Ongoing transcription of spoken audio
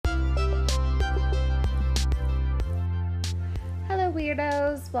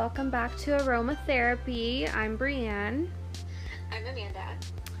Weirdos! Welcome back to Aromatherapy. I'm Brienne. I'm Amanda.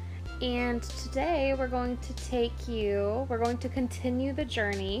 And today we're going to continue the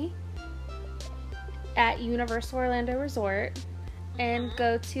journey at Universal Orlando Resort and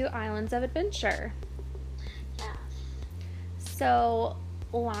go to Islands of Adventure. Yes. So,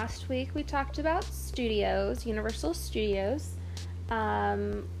 last week we talked about Universal Studios.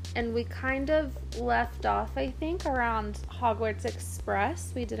 And we kind of left off, I think, around Hogwarts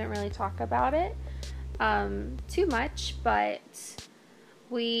Express. We didn't really talk about it too much, but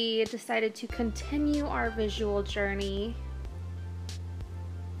we decided to continue our visual journey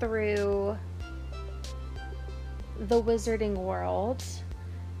through the Wizarding World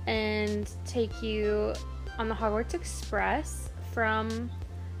and take you on the Hogwarts Express from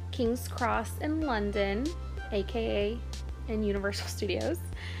King's Cross in London, aka in Universal Studios,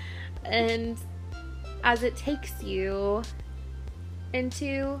 and as it takes you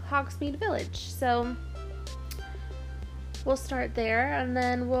into Hogsmeade Village. So we'll start there and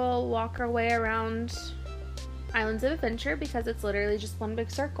then we'll walk our way around Islands of Adventure because it's literally just one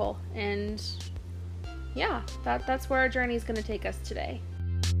big circle. And yeah, that's where our journey is going to take us today.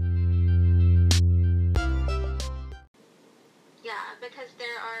 Yeah, because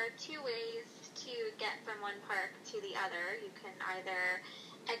there are two ways to get from one park to the other. You can either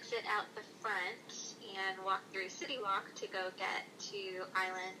exit out the front and walk through City Walk to go get to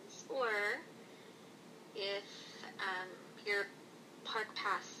Islands, or if your park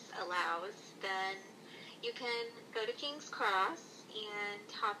pass allows, then you can go to King's Cross and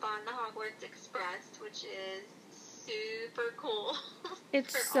hop on the Hogwarts Express, which is super cool.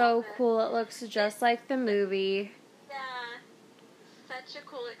 It's so cool. It looks just like the movie. Yeah, such a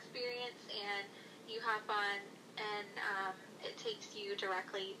cool experience, and you hop on and it takes you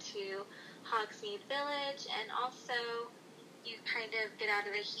directly to Hogsmeade Village, and also you kind of get out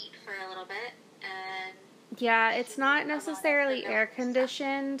of the heat for a little bit. And yeah, it's not necessarily air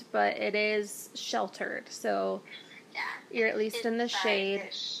conditioned, but it is sheltered, so yeah, you're at least in the shade.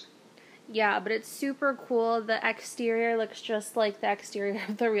 Inside-ish. Yeah, but it's super cool. The exterior looks just like the exterior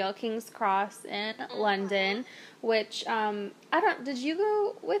of the real King's Cross in London, which, did you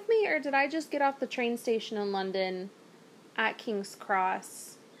go with me, or did I just get off the train station in London at King's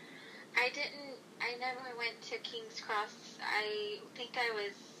Cross? I never went to King's Cross. I think I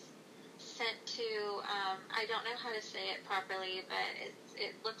was sent to, I don't know how to say it properly, but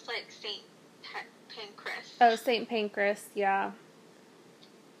it looks like St. Pancras. Oh, St. Pancras, yeah.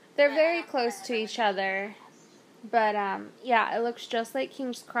 They're very close to each other, but yeah, it looks just like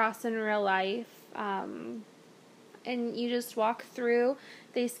King's Cross in real life, and you just walk through,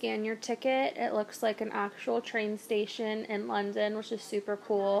 they scan your ticket, it looks like an actual train station in London, which is super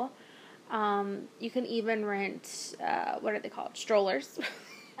cool. You can even rent, what are they called, strollers?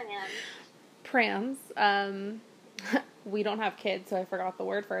 Prams. We don't have kids, so I forgot the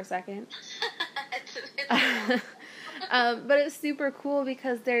word for a second. But it's super cool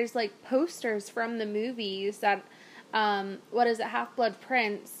because there's like posters from the movies that, Half-Blood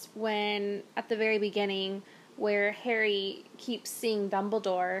Prince, when at the very beginning where Harry keeps seeing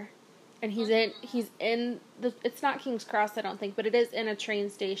Dumbledore, and he's in it's not King's Cross, I don't think, but it is in a train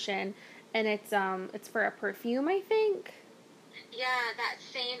station, and it's for a perfume, I think. Yeah, that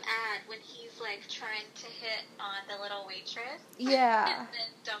same ad when he's like trying to hit on the little waitress. Yeah. And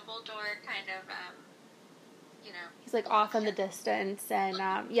then Dumbledore kind of, he's like off in the distance, and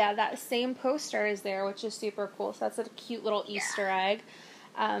yeah, that same poster is there, which is super cool. So that's a cute little Easter egg.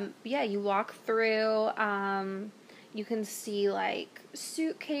 Yeah, you walk through, you can see like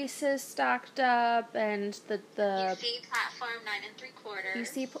suitcases stacked up, and you see platform 9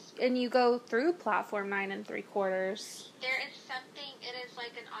 3/4. And you go through platform 9 3/4. There is something, it is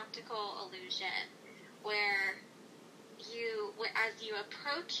like an optical illusion where as you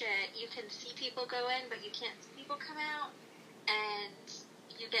approach it, you can see people go in, but you can't see people come out, and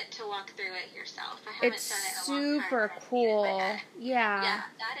you get to walk through it yourself. I haven't done it in a long time. Super cool. Yeah,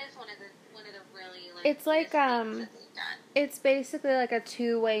 that is one of the really like. It's like things that they've done. It's basically like a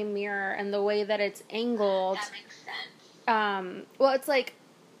two-way mirror, and the way that it's angled. That makes sense. Well, it's like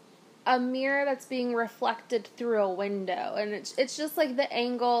a mirror that's being reflected through a window, and it's just like the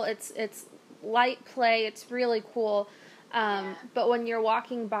angle. It's light play. It's really cool. But when you're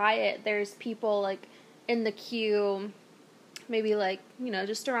walking by it, there's people like in the queue, maybe like,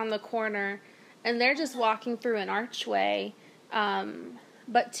 just around the corner, and they're just walking through an archway.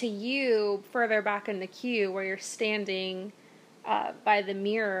 But to you, further back in the queue where you're standing by the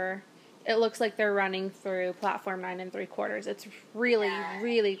mirror, it looks like they're running through platform 9 3/4. It's really,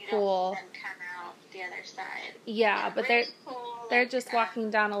 really cool. Don't see them come out the other side. Yeah, but really they're cool. they're just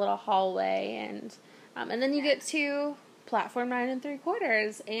walking down a little hallway, and then you get to platform 9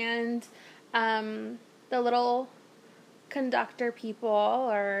 3/4, and the little conductor people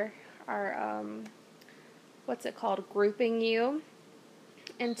are what's it called, grouping you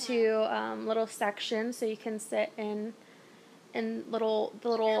into little sections so you can sit in little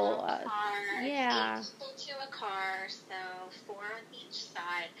cars. yeah. 8 people to a car, so 4 on each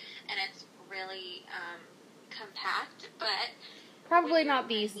side, and it's really compact, but Probably not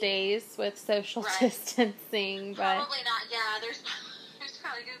these days with social distancing, but probably not. Yeah, there's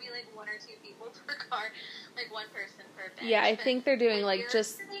probably gonna be like 1 or 2 people per car, like 1 person per bench. yeah, I think they're doing like you're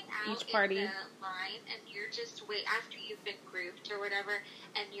just sitting each out party. in the line, and you're just after you've been grouped or whatever,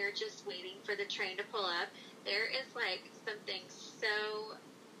 and you're just waiting for the train to pull up. There is like something so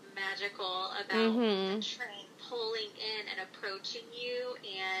magical about the train pulling in and approaching you,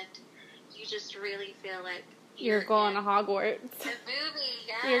 and you just really feel like you're going to Hogwarts. The movie,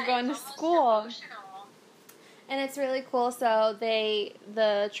 yeah. You're going to school. Emotional. And it's really cool. So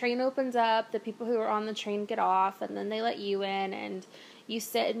the train opens up, the people who are on the train get off, and then they let you in, and you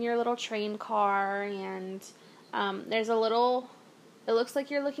sit in your little train car, and there's a little, it looks like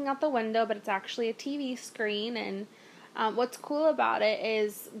you're looking out the window, but it's actually a TV screen, and what's cool about it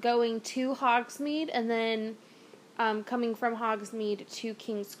is going to Hogsmeade, and then coming from Hogsmeade to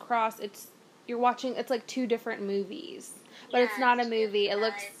King's Cross, you're watching, it's like 2 different movies, but it's not a movie. It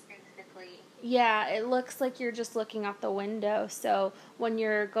looks, yeah, it looks like you're just looking out the window. So when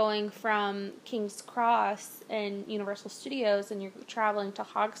you're going from King's Cross and Universal Studios and you're traveling to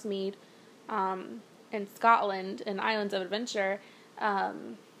Hogsmeade in Scotland and Islands of Adventure, what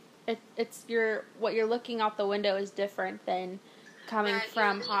you're looking out the window is different than coming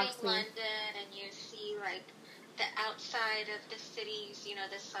from Hogsmeade. London, and you see like the outside of the cities,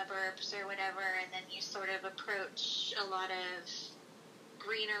 the suburbs or whatever, and then you sort of approach a lot of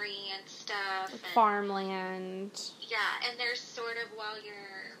greenery and stuff, like farmland. Yeah, and there's sort of while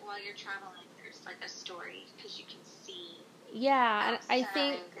you're traveling, there's like a story because you can see. Yeah, and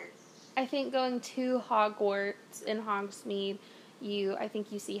I think going to Hogwarts in Hogsmeade, I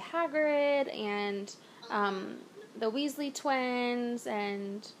think you see Hagrid and the Weasley twins,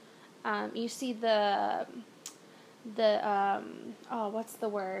 and you see the what's the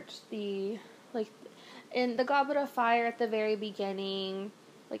word? In the Goblet of Fire at the very beginning,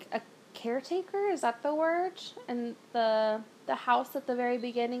 like a caretaker, is that the word? And the house at the very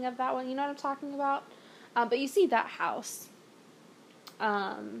beginning of that one, you know what I'm talking about? But you see that house.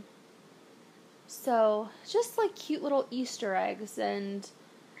 So just like cute little Easter eggs,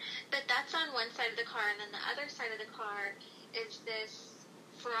 but that's on one side of the car, and then the other side of the car is this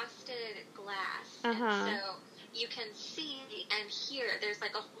frosted glass, and so you can see and hear, there's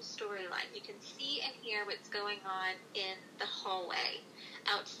like a whole storyline. You can see and hear what's going on in the hallway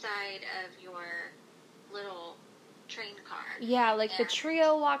outside of your little train car. Yeah, like the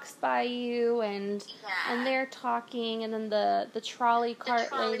trio walks by you, and they're talking, and then the trolley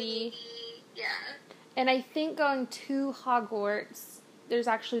cart lady. Yeah. And I think going to Hogwarts, there's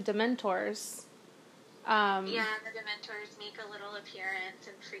actually Dementors. Yeah, the Dementors make a little appearance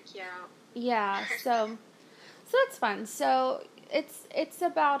and freak you out. Yeah, so that's fun. So it's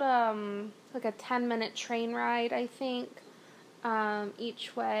about like a 10-minute train ride, I think,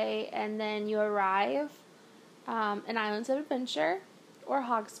 each way, and then you arrive in Islands of Adventure or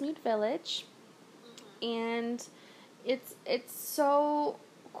Hogsmeade Village, and it's so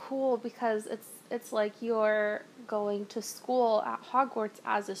cool because it's like you're going to school at Hogwarts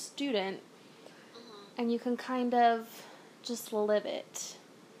as a student, and you can kind of just live it.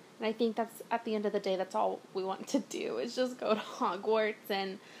 And I think that's, at the end of the day, that's all we want to do, is just go to Hogwarts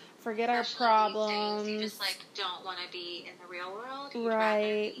and forget our problems. You just, don't want to be in the real world. You'd rather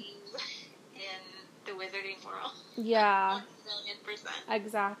be in the wizarding world. Yeah. 1,000,000%.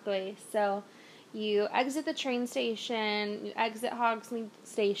 Exactly. So you exit the train station, you exit Hogsmeade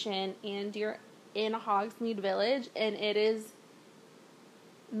Station, and you're in Hogsmeade Village, and it is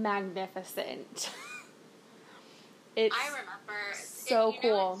magnificent. It's I remember. So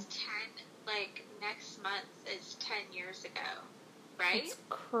cool. It's 10, next month is 10 years ago, right? It's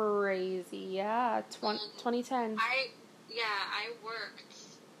crazy. Yeah, 2010. I worked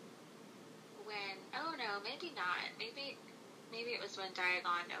when, maybe not. Maybe it was when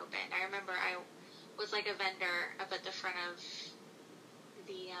Diagon opened. I remember I was like a vendor up at the front of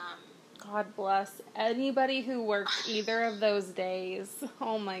the, God bless anybody who worked either of those days.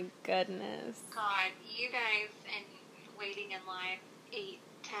 Oh my goodness. God, you guys, and waiting in line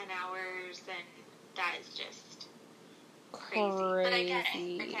 8-10 hours, and that is just crazy. But I get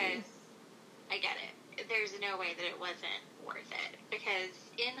it, because I get it. there's no way that it wasn't worth it. Because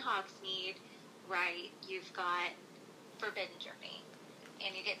in Hogsmeade, right, you've got Forbidden Journey.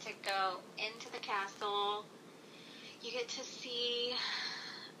 And you get to go into the castle. You get to see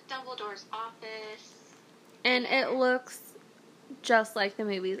Dumbledore's office. And it looks just like the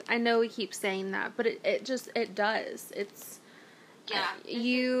movies. I know we keep saying that, but it does. It's... Yeah, this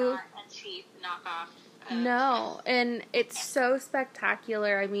is not a cheap knockoff. No, and it's so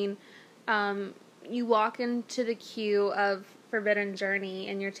spectacular. I mean, you walk into the queue of Forbidden Journey,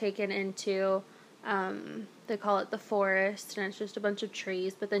 and you're taken into, they call it the forest, and it's just a bunch of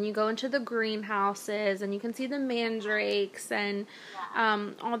trees. But then you go into the greenhouses, and you can see the mandrakes, and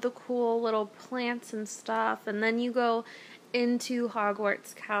all the cool little plants and stuff. And then you go into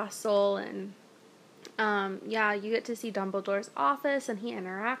Hogwarts Castle, and you get to see Dumbledore's office, and he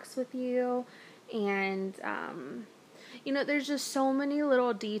interacts with you, and, there's just so many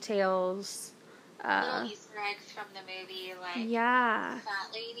little details. Little Easter eggs from the movie, like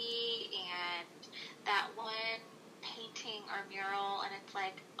Fat Lady, and that one painting or mural, and it's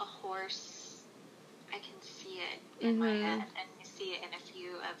like a horse. I can see it in my head, and you see it in a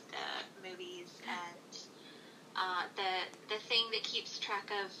few of the movies, and the thing that keeps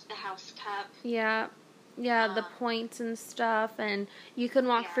track of the house cup. Yeah, the points and stuff, and you can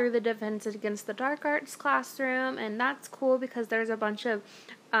walk through the Defense Against the Dark Arts classroom, and that's cool because there's a bunch of,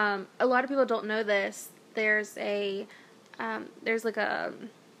 a lot of people don't know this, there's like a,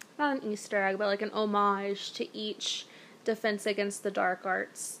 not an Easter egg, but like an homage to each Defense Against the Dark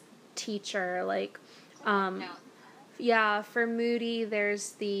Arts teacher, like, for Moody,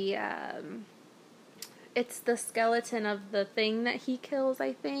 there's the, it's the skeleton of the thing that he kills,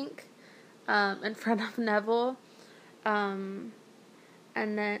 I think. In front of Neville. And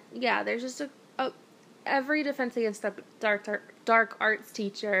then, there's just every Defense Against the Dark Arts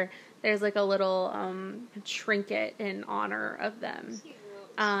teacher, there's like a little, trinket in honor of them. Cute.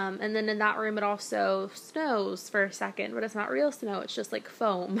 And then in that room it also snows for a second, but it's not real snow, it's just like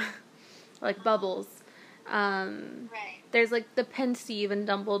foam. Like bubbles. Right. There's like the Pensieve in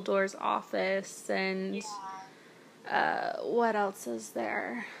Dumbledore's office, and, what else is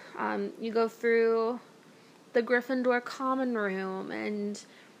there? You go through the Gryffindor common room, and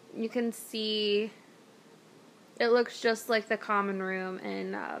you can see it looks just like the common room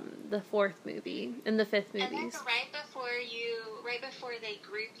in the fifth movie. And then right before they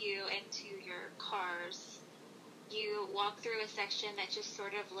group you into your cars, you walk through a section that just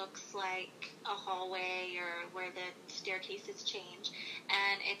sort of looks like a hallway or where the staircases change,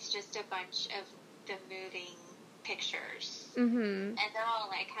 and it's just a bunch of the moving pictures. And they're all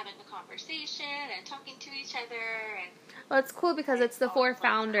like having a conversation and talking to each other. And well, it's cool because it's the four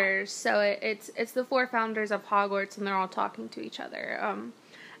founders, so it's the four founders of Hogwarts, and they're all talking to each other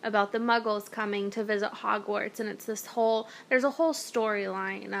about the Muggles coming to visit Hogwarts, and it's there's a whole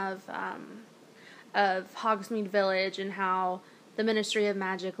storyline of Hogsmeade Village and how the Ministry of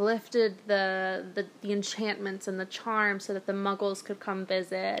Magic lifted the enchantments and the charms so that the Muggles could come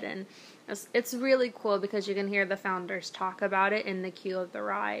visit, and it's really cool because you can hear the founders talk about it in the queue of the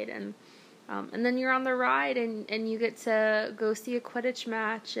ride, and then you're on the ride and you get to go see a Quidditch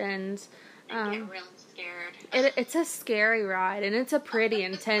match, and get really scared. It's a scary ride, and it's a pretty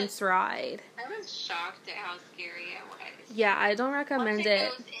intense ride. I was shocked at how scary it was. Yeah, I don't recommend it.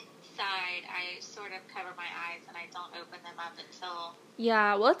 Once it goes inside, I sort of cover my eyes and I don't open them up until...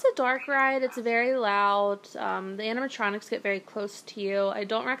 Yeah, well, it's a dark ride. It's very loud. The animatronics get very close to you. I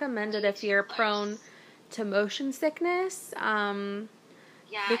don't recommend it if you're prone to motion sickness. Because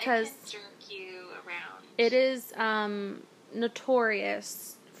it can jerk you around. It is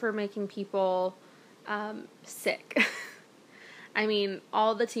notorious for making people sick. I mean,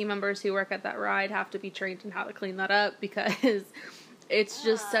 all the team members who work at that ride have to be trained in how to clean that up because it's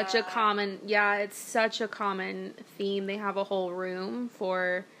just such a common, it's such a common theme. They have a whole room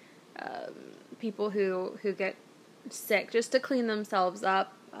for people who get sick just to clean themselves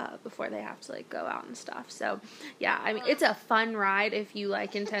up before they have to, like, go out and stuff. So, yeah, I mean, it's a fun ride if you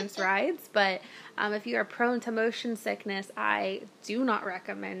like intense rides, but if you are prone to motion sickness, I do not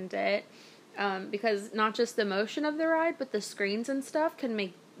recommend it. Because not just the motion of the ride, but the screens and stuff can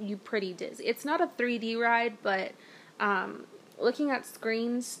make you pretty dizzy. It's not a 3D ride, but looking at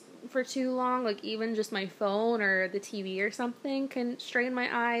screens for too long, like even just my phone or the TV or something, can strain my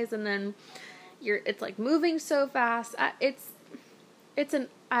eyes, and then it's like moving so fast. I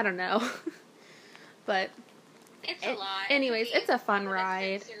don't know. But it's a lot. Anyways, it's a fun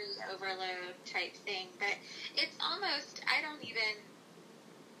ride. Sensory overload type thing, but it's almost,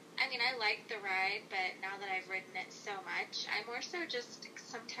 I mean, I like the ride, but now that I've ridden it so much, I more so just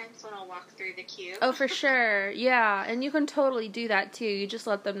sometimes want to walk through the queue. Oh, for sure. Yeah, and you can totally do that too. You just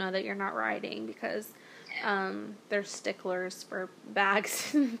let them know that you're not riding because they're sticklers for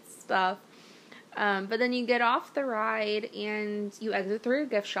bags and stuff. But then you get off the ride and you exit through a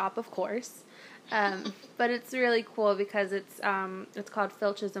gift shop, of course. But it's really cool because it's called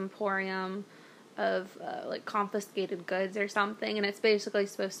Filch's Emporium of like confiscated goods or something, and it's basically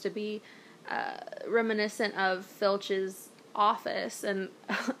supposed to be reminiscent of Filch's office and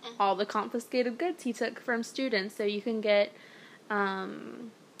all the confiscated goods he took from students. So you can get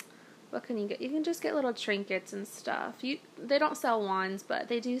what can you get? You can just get little trinkets and stuff. They don't sell wands, but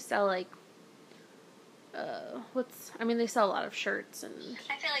they do sell like they sell a lot of shirts and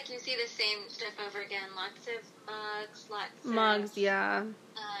I feel like you see the same stuff over again. Lots of mugs, yeah.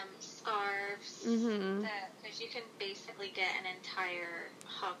 Scarves. Because you can basically get an entire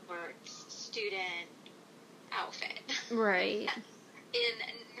Hogwarts student outfit. Right.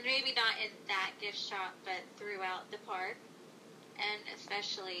 Maybe not in that gift shop, but throughout the park. And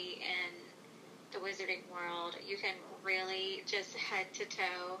especially in the Wizarding World, you can really just head to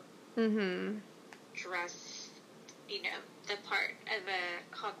toe dress, the part of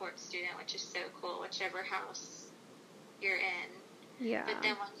a Hogwarts student, which is so cool, whichever house you're in. Yeah. But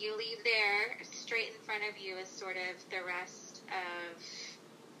then when you leave there, straight in front of you is sort of the rest of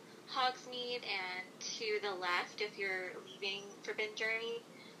Hogsmeade, and to the left, if you're leaving Forbidden Journey,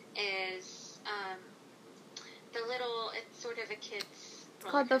 is it's sort of a kid's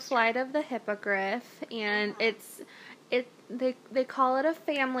called the Flight of the Hippogriff, and they call it a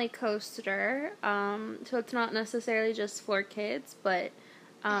family coaster, so it's not necessarily just for kids, but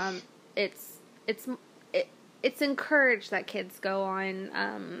it's encouraged that kids go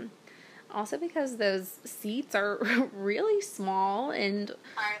on, also because those seats are really small, and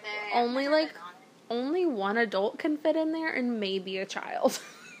only one adult can fit in there, and maybe a child.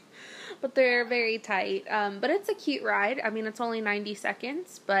 But they're very tight. But it's a cute ride. I mean, it's only 90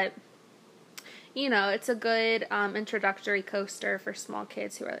 seconds, but, it's a good introductory coaster for small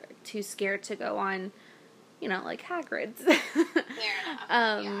kids who are too scared to go on, like Hagrid's.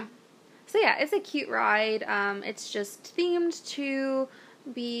 Fair enough. So, yeah, it's a cute ride. It's just themed to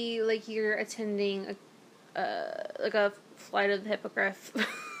be like you're attending a flight of the hippogriff.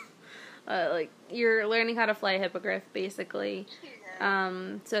 Like, you're learning how to fly a hippogriff, basically.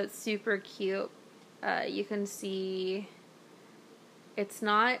 So it's super cute. You can see it's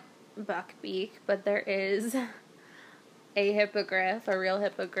not Buckbeak, but there is a hippogriff, a real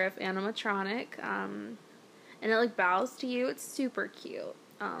hippogriff animatronic, and it like bows to you. It's super cute.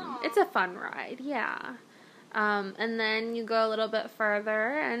 It's a fun ride, yeah. And then you go a little bit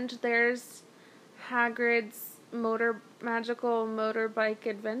further, and there's Hagrid's magical motorbike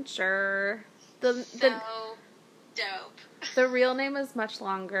adventure. So dope. The real name is much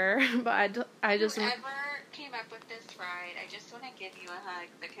longer, but I just... Whoever came up with this ride, I just want to give you a hug,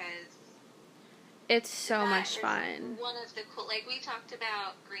 because... It's so much fun. One of the cool... Like, we talked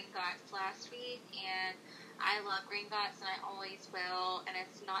about Gringotts last week, and I love Gringotts, and I always will, and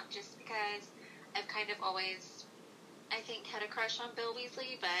it's not just because I've kind of always, I think, had a crush on Bill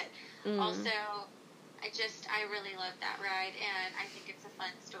Weasley, but also, I really love that ride, and I think it's a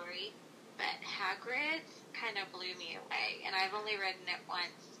fun story. But Hagrid's kind of blew me away, and I've only ridden it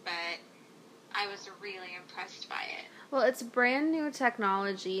once, but I was really impressed by it. Well, it's brand new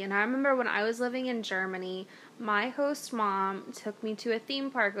technology, and I remember when I was living in Germany, my host mom took me to a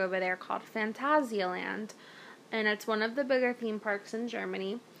theme park over there called Phantasialand, and it's one of the bigger theme parks in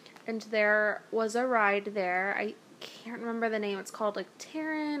Germany, and there was a ride there. I can't remember the name. It's called like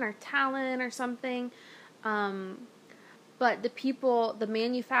Talon or something. But the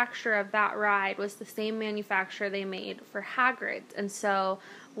manufacturer of that ride was the same manufacturer they made for Hagrid's. And so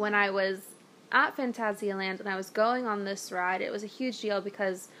when I was at Phantasialand and I was going on this ride, it was a huge deal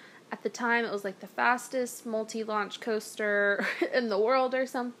because at the time it was like the fastest multi-launch coaster in the world or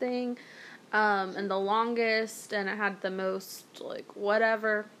something, and the longest, and it had the most like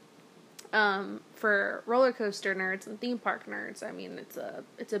whatever. For roller coaster nerds and theme park nerds, I mean,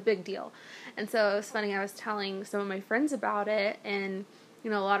 it's a big deal. And so it was funny, I was telling some of my friends about it, and, a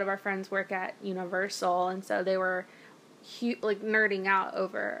lot of our friends work at Universal, and so they were, nerding out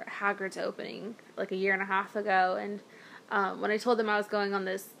over Hagrid's opening, like a year and a half ago, and, when I told them I was going on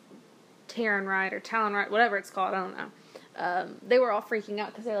this Talon ride, whatever it's called, I don't know, they were all freaking out,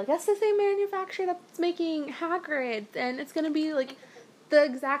 because they're like, that's the same manufacturer that's making Hagrid's, and it's gonna be, like, the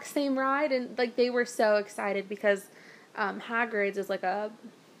exact same ride, and like they were so excited because Hagrid's is like I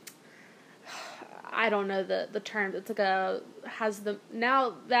I don't know the term. It's like has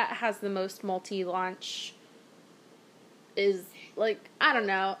the most multi-launch is, like, I don't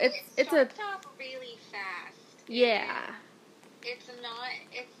know. It's starts off really fast. Yeah.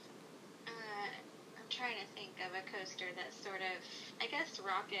 I'm trying to think of a coaster that sort of, I guess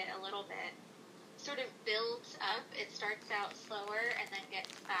Rocket a little bit, sort of builds up. It starts out slower and then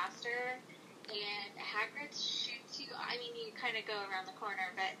gets faster. And Hagrid's shoots you. I mean, you kind of go around the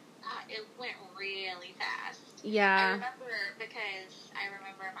corner, but it went really fast. Yeah. I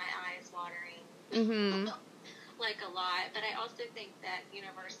remember my eyes watering. Mm-hmm. Like a lot. But I also think that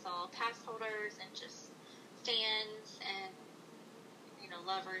Universal pass holders and just fans and,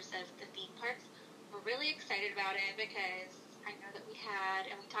 lovers of the theme parks were really excited about it, because I know that we had,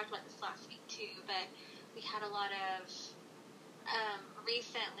 and we talked about this last week too, but we had a lot of,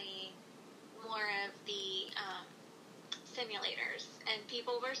 recently, more of the simulators, and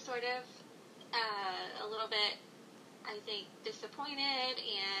people were sort of a little bit, I think, disappointed,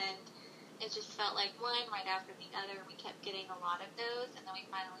 and it just felt like one right after the other. We kept getting a lot of those, and then we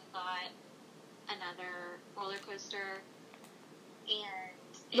finally got another roller coaster, and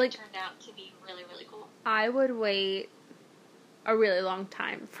it turned out to be really, really cool. I would wait a really long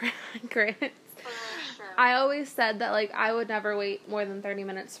time for Hagrid's. For sure. I always said that, like, I would never wait more than 30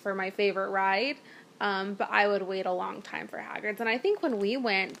 minutes for my favorite ride, but I would wait a long time for Hagrid's. And I think when we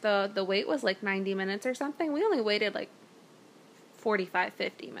went, the wait was like 90 minutes or something. We only waited like 45,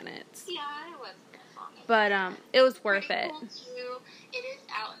 50 minutes. Yeah, it wasn't as long. But it was worth it. Cool too. It is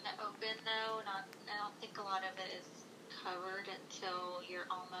out in the open, though, and I don't think a lot of it is covered until you're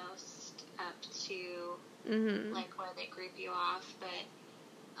almost up to, like, where they group you off, but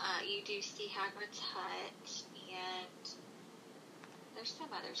you do see Hagrid's hut, and there's some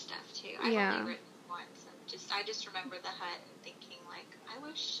other stuff, too. I've only written once, and I just remember the hut and thinking, like, I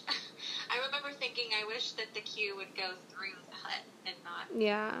wish that the queue would go through the hut and not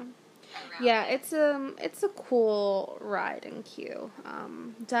around it. It's a cool ride and queue.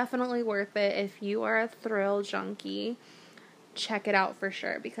 Definitely worth it if you are a thrill junkie. Check it out for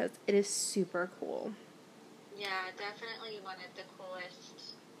sure, because it is super cool. Yeah, definitely one of the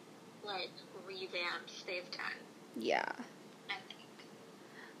coolest, like, revamps they've done. Yeah. I think.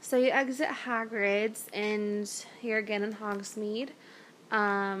 So you exit Hagrid's, and you're again in Hogsmeade.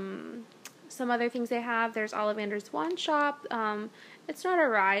 Some other things they have, there's Ollivander's Wand Shop. It's not a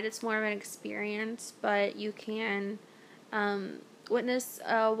ride, it's more of an experience, but you can witness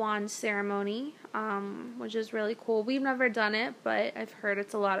a wand ceremony, which is really cool. We've never done it, but I've heard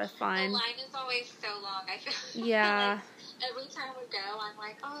it's a lot of fun. The line is always so long, I feel. Yeah. Like, every time we go, I'm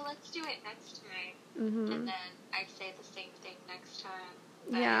like, oh, let's do it next time. Mm-hmm. And then I say the same thing next time.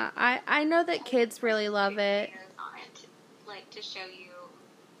 But yeah, I know that kids really love it. On it, like, to show you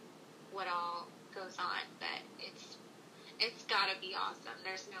what all goes on, but it's gotta be awesome.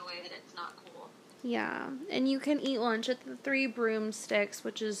 There's no way that it's not cool. Yeah, and you can eat lunch at the Three Broomsticks,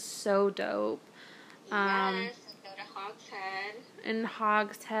 which is so dope. Yes, and go to Hogshead. In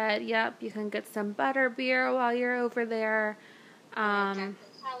Hogshead, yep, you can get some butterbeer while you're over there. Deathly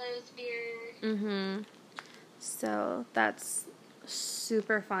Hallows beer. So that's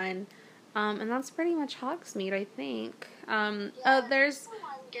super fun. And that's pretty much Hogsmeade, I think. There's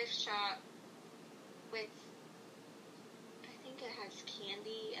one gift shop with, I think it has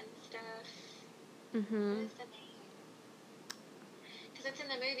candy and stuff. What is the name? Because it's in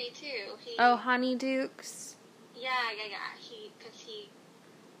the movie, too. Honeydukes. Yeah. Because he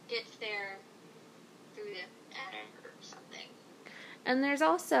gets there through the attic or something. And there's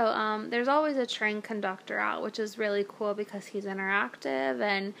also, there's always a train conductor out, which is really cool because he's interactive,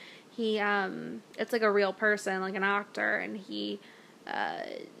 and he, it's like a real person, like an actor, and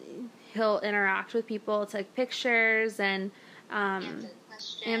he'll interact with people, take pictures, and,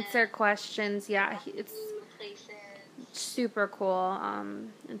 answer questions. Yeah, it's super cool,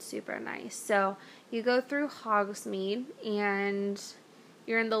 and super nice. So, you go through Hogsmeade, and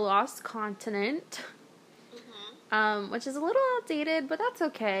you're in the Lost Continent, which is a little outdated, but that's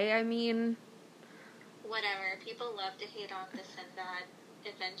okay. I mean, whatever. People love to hate on the Sinbad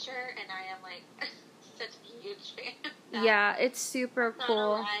adventure, and I am, like, such a huge fan of that. Yeah, it's super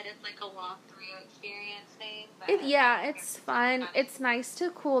cool. Not a ride, it's like a walkthrough experience thing. But it's fun. It's nice to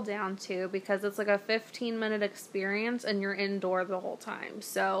cool down, too, because it's like a 15-minute experience, and you're indoor the whole time.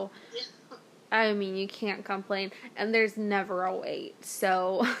 So, I mean, you can't complain. And there's never a wait,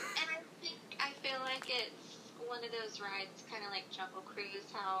 so. And I feel like it's one of those rides, kind of like Jungle Cruise,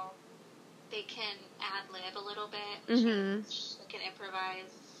 how they can ad-lib a little bit, change, they can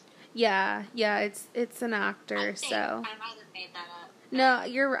improvise. Yeah, it's an actor, so. I might have made that up. No,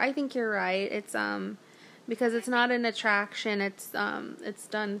 I think you're right. It's because it's not an attraction. It's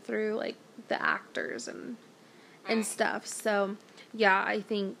done through like the actors and stuff. So yeah, I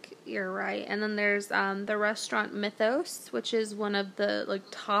think you're right. And then there's the restaurant Mythos, which is one of the like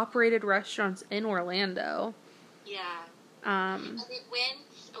top rated restaurants in Orlando. Yeah. And it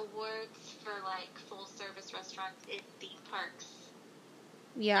wins awards for like full service restaurants in theme parks.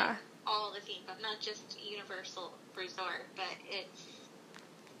 Yeah. Like, all the theme parks, not just Universal Resort, but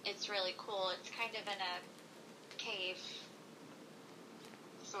it's really cool. It's kind of in a cave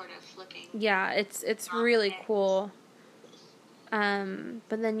sort of looking. Yeah, it's really cool.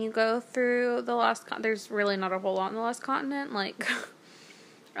 But then you go through the Lost there's really not a whole lot in the Lost Continent, like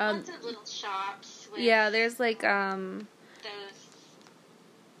lots of little shops with there's like those,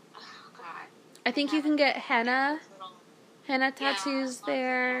 oh god, I think you can get henna tattoos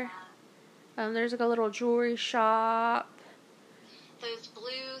there. There's like a little jewelry shop. Those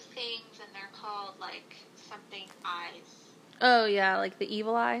blue things, and they're called like something eyes. Oh yeah, like the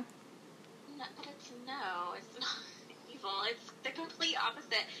evil eye. No, but it's not evil. It's the complete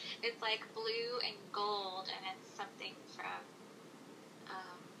opposite. It's like blue and gold, and it's something from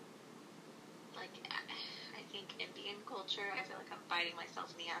like I think Indian culture. I feel like I'm biting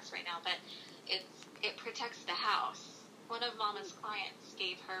myself in the ass right now, but it protects the house. One of Mama's clients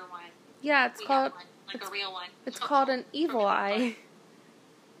gave her one. Yeah, it's called a real one. It's called an evil eye.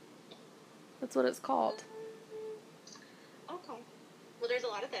 That's what it's called. Okay. Well, there's a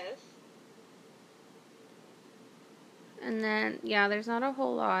lot of those. And then, yeah, there's not a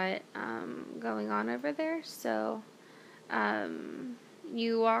whole lot going on over there. So,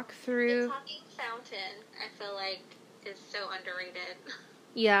 you walk through. The talking fountain, I feel like, is so underrated.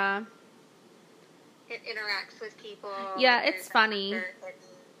 Yeah. It interacts with people. Yeah, it's funny.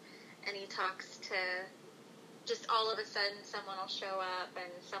 And he talks to, just all of a sudden someone will show up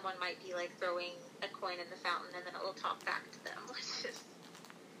and someone might be like throwing a coin in the fountain and then it will talk back to them, which is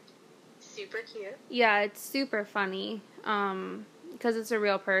super cute. Yeah, it's super funny. Because it's a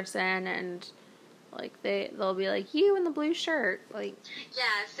real person and like they'll be like, you in the blue shirt. Like,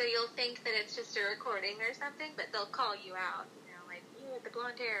 yeah, so you'll think that it's just a recording or something, but they'll call you out, like, you with the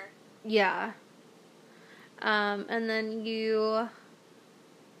blonde hair. Yeah. And then you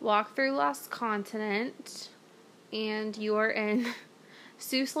walk through Lost Continent, and you are in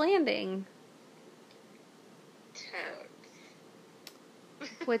Seuss Landing. Toads.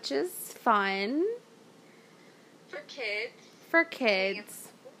 Which is fun. For kids. It's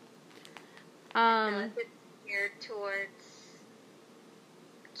geared towards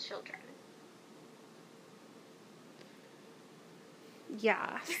children.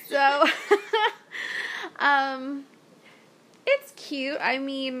 Yeah. So, it's cute. I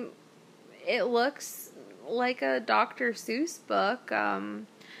mean, it looks like a Dr. Seuss book.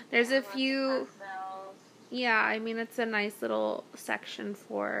 There's a few. Yeah, I mean, it's a nice little section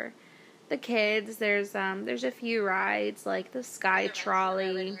for the kids. There's a few rides like the Sky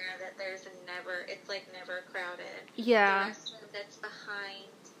Trolley. It's like never crowded. Yeah. The restaurant that's behind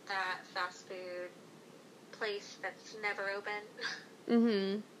that fast food place that's never open.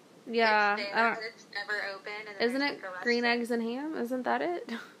 Mhm. Yeah. It's there, but it's never open. And isn't it like Green Eggs and Ham? Isn't that it?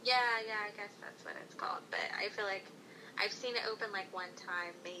 Yeah, I guess that's what it's called. But I feel like I've seen it open like one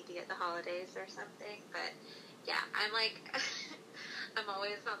time, maybe at the holidays or something. But yeah, I'm like, I'm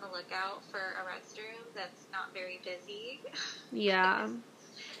always on the lookout for a restroom that's not very busy. Yeah.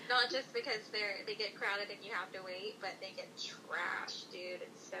 Not just because they get crowded and you have to wait, but they get trashed, dude.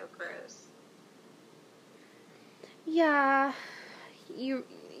 It's so gross. Yeah. You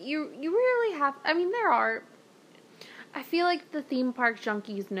really have. I mean, there are. I feel like the theme park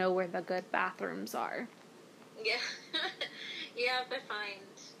junkies know where the good bathrooms are. Yeah. You have to find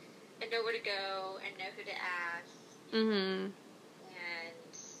and know where to go and know who to ask. Mhm.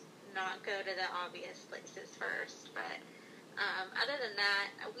 And not go to the obvious places first. But other than that,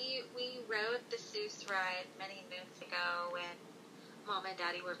 we rode the Seuss ride many moons ago when Mom and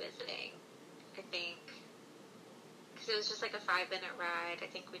Daddy were visiting, I think. Because it was just like a 5-minute ride. I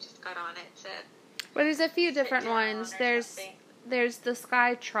think we just got on it to. Well, there's a few different ones. There's the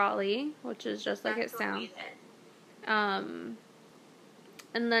Sky Trolley, which is just like it sounds. And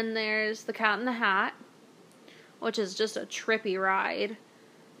then there's the Cat in the Hat, which is just a trippy ride.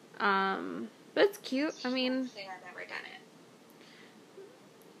 But it's cute. I mean, I've never done it.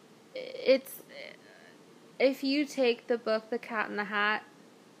 It's if you take the book The Cat in the Hat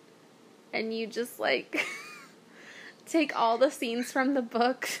and you just like take all the scenes from the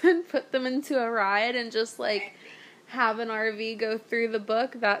book and put them into a ride and just like have an RV go through the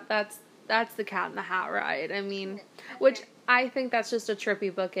book, that's that's the Cat in the Hat ride. I mean, Okay. which I think that's just a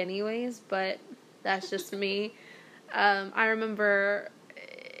trippy book anyways, but that's just me. I remember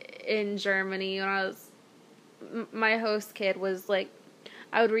in Germany when I was, my host kid was like,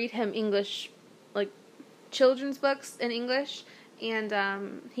 I would read him English, like children's books in English, and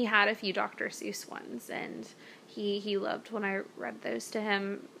he had a few Dr. Seuss ones, and he loved when I read those to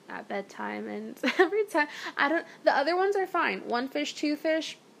him at bedtime, and every time, the other ones are fine. One fish, two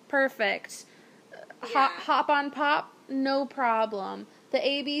fish, perfect. Yeah. Hop on pop, no problem. The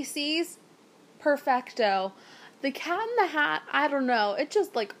ABCs, perfecto. The Cat in the Hat, I don't know, it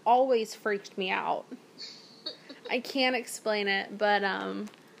just like always freaked me out. I can't explain it, but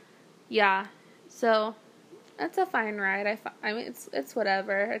yeah. So it's a fine ride. I mean, it's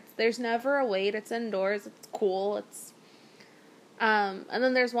whatever. There's never a wait. It's indoors. It's cool. And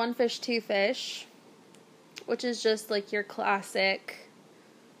then there's One Fish, Two Fish, which is just like your classic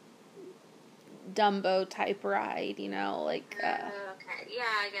Dumbo type ride, you know, like. Okay. Yeah.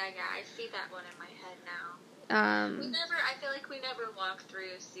 I see that one in my head now. I feel like we never walk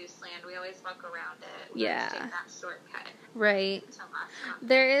through Seuss Land. We always walk around it. We always take that shortcut. Right.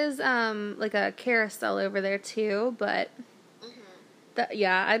 There is, like a carousel over there too, but,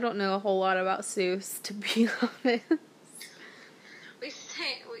 I don't know a whole lot about Seuss, to be honest.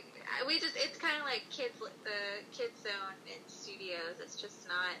 We just, it's kind of like the kids zone in studios. It's just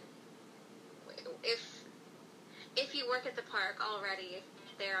not, if you work at the park already, if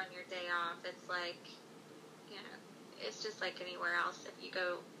you're there on your day off, it's like, you know, it's just like anywhere else. If you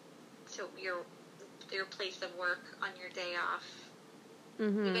go to your place of work on your day off, you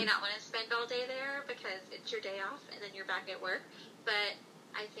may not want to spend all day there because it's your day off and then you're back at work. But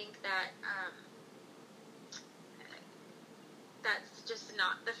I think that that's just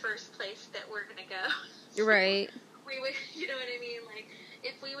not the first place that we're gonna go. Right. We would, you know what I mean? Like,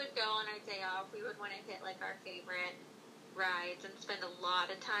 if we would go on our day off, we would want to hit like our favorite rides and spend a lot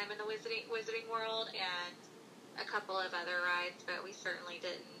of time in the Wizarding World and a couple of other rides, but we certainly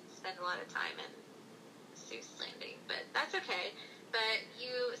didn't spend a lot of time in Seuss Landing, but that's okay. But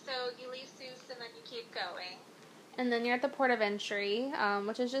you leave Seuss and then you keep going. And then you're at the port of entry,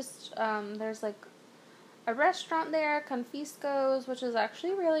 which is just, there's like a restaurant there, Confisco's, which is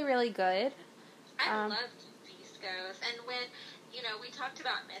actually really, really good. I love Confisco's. And when, you know, we talked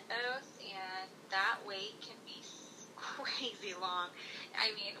about Mythos, and that wait can be crazy long.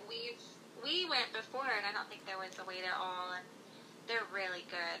 I mean, we went before, and I don't think there was a wait at all, and they're really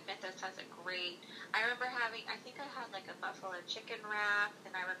good. Mythos has a great, I remember I think I had like a buffalo chicken wrap,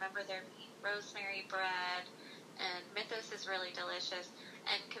 and I remember there being rosemary bread, and Mythos is really delicious.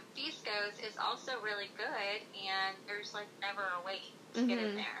 And Confisco's is also really good, and there's like never a wait to get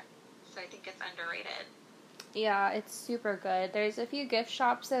in there. So I think it's underrated. Yeah, it's super good. There's a few gift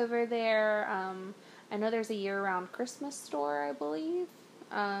shops over there. I know there's a year-round Christmas store, I believe.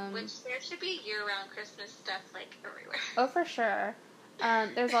 Which there should be year-round Christmas stuff like everywhere. Oh, for sure.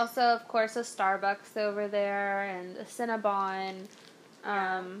 There's also, of course, a Starbucks over there and a Cinnabon.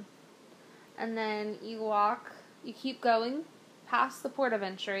 And then you keep going past the port of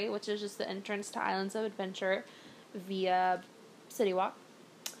entry, which is just the entrance to Islands of Adventure via City Walk.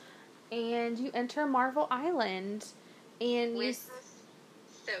 And you enter Marvel Island. And which is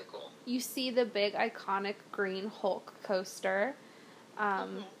so cool. You see the big iconic green Hulk coaster,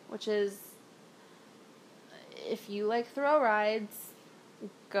 which is, if you like thrill rides,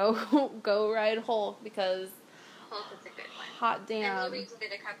 go ride Hulk, because Hulk is a good one. Hot damn. And we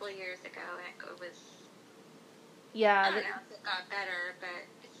did it a couple of years ago, and it was. Yeah. I don't know if it got better, but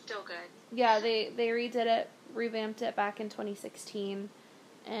it's still good. Yeah, they redid it, revamped it back in 2016,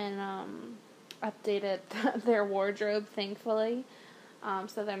 and updated their wardrobe, thankfully.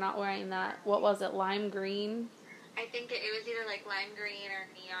 So they're not wearing that, what was it, lime green? I think it was either like lime green or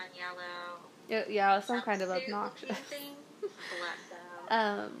neon yellow. Yeah, some kind of obnoxious. Bless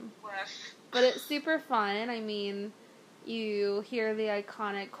them. But it's super fun. I mean, you hear the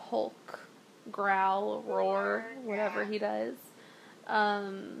iconic Hulk growl, roar, whatever he does. It's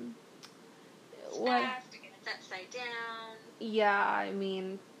upside down. Yeah, I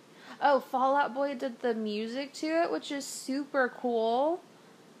mean, Fall Out Boy did the music to it, which is super cool.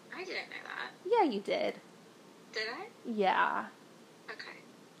 I didn't know that. Yeah, you did. Did I? Yeah.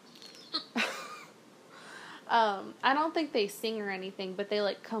 Okay. I don't think they sing or anything, but they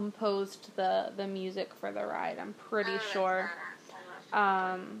like composed the music for the ride. I'm pretty sure.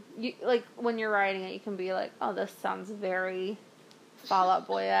 You like when you're riding it, you can be like, "Oh, this sounds very Fall Out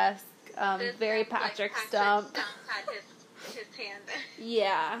Boy-esque." Very Patrick Stump. Had his hand.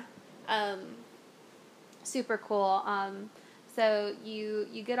 Yeah. Super cool. So you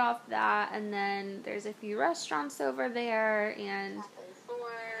get off that, and then there's a few restaurants over there, and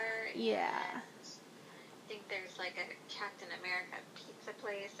yeah. I think there's like a Captain America pizza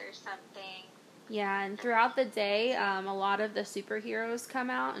place or something. Yeah, and throughout the day, a lot of the superheroes come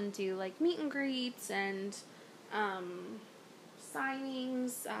out and do like meet and greets and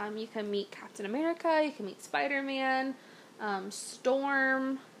signings. You can meet Captain America, you can meet Spider-Man,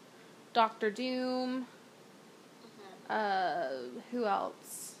 Storm, Doctor Doom. Who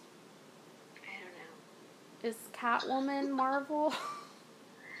else? I don't know. Is Catwoman Marvel?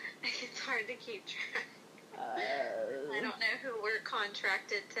 It's hard to keep track. I don't know who we're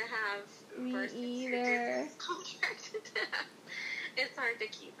contracted to have. Me versus either. who contracted to have. It's hard to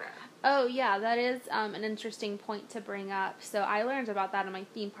keep up. Oh, yeah, that is an interesting point to bring up. So I learned about that in my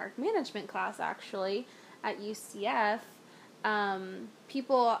theme park management class, actually, at UCF.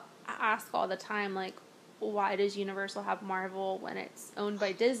 People ask all the time, like, why does Universal have Marvel when it's owned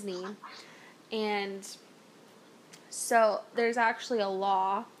by Disney? And so there's actually a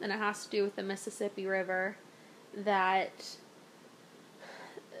law, and it has to do with the Mississippi River, that...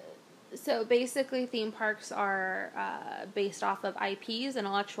 So basically theme parks are based off of IPs,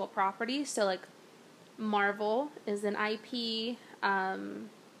 intellectual property. So like Marvel is an IP,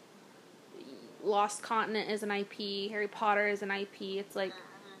 Lost Continent is an IP, Harry Potter is an IP. It's like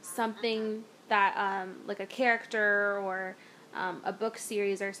something that like a character or a book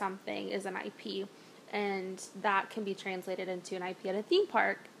series or something is an IP, and that can be translated into an IP at a theme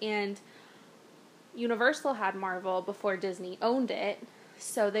park. And Universal had Marvel before Disney owned it.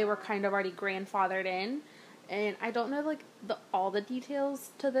 So they were kind of already grandfathered in, and I don't know like all the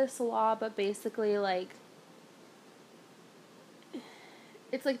details to this law, but basically like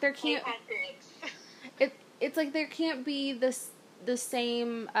it's like there can't it's like there can't be the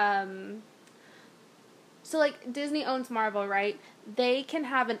same so like Disney owns Marvel, right? They can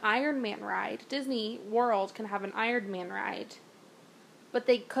have an Iron Man ride. Disney World can have an Iron Man ride, but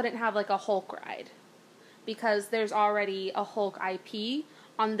they couldn't have like a Hulk ride, because there's already a Hulk IP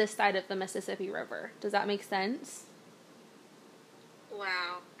on this side of the Mississippi River. Does that make sense?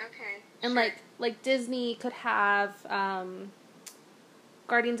 Wow. Okay. And sure. like Disney could have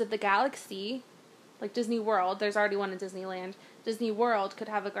Guardians of the Galaxy, like Disney World. There's already one in Disneyland. Disney World could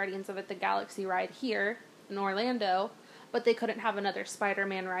have a Guardians of the Galaxy ride here in Orlando, but they couldn't have another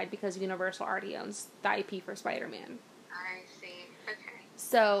Spider-Man ride because Universal already owns the IP for Spider-Man. I see. Okay.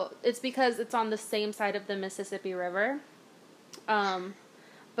 So it's because it's on the same side of the Mississippi River.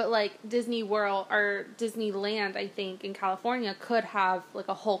 But like Disney World or Disneyland, I think in California could have like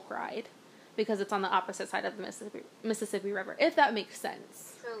a Hulk ride because it's on the opposite side of the Mississippi River, if that makes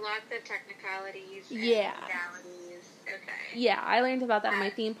sense. So lots of technicalities. And yeah. Legalities. Okay. Yeah, I learned about that in my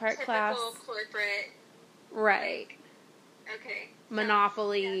theme park class. Typical corporate. Right. Okay.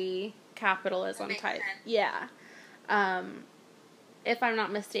 Monopoly, capitalism type. Sense. Yeah. If I'm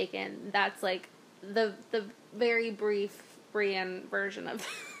not mistaken, that's like the very brief Brienne version of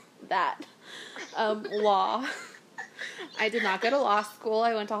that law. I did not go to law school.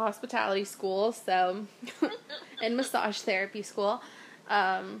 I went to hospitality school, so and massage therapy school.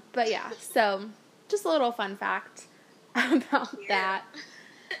 But yeah, so just a little fun fact about that.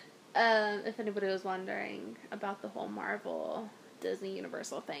 If anybody was wondering about the whole Marvel, Disney,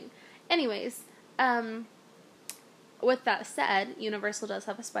 Universal thing. Anyways, with that said, Universal does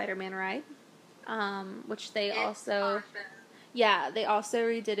have a Spider-Man ride, which they also... Awesome. Yeah, they also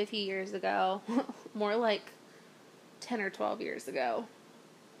redid a few years ago. More like 10 or 12 years ago.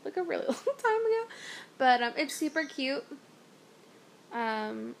 Like a really long time ago. But it's super cute.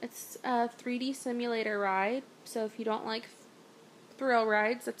 It's a 3D simulator ride. So if you don't like thrill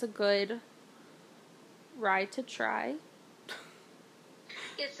rides, that's a good ride to try.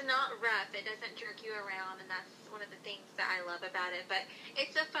 It's not rough. It doesn't jerk you around, and that's one of the things that I love about it. But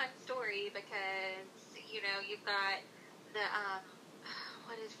it's a fun story because, you know, you've got the,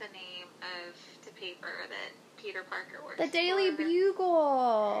 what is the name of the paper that Peter Parker works for? The Daily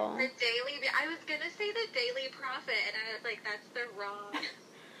Bugle. The Daily I was going to say the Daily Prophet, and I was like, that's the wrong...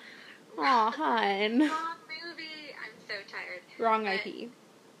 Aw, hun. Wrong movie. I'm so tired. Wrong IP.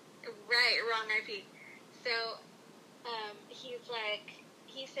 Right, wrong IP. So, he's like...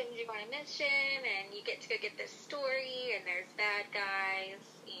 He sends you on a mission, and you get to go get this story, and there's bad guys,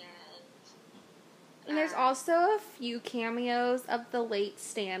 and there's also a few cameos of the late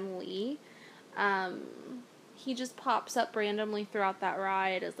Stan Lee. He just pops up randomly throughout that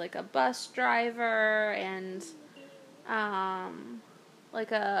ride as, like, a bus driver, and,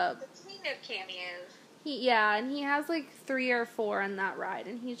 like a... The king of cameos. And he has, like, 3 or 4 in that ride,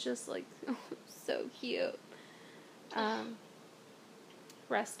 and he's just, like, so cute.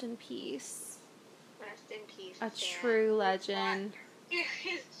 Rest in peace. Rest in peace, A Stan. true legend. If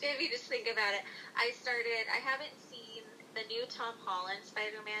you just think about it, I haven't seen the new Tom Holland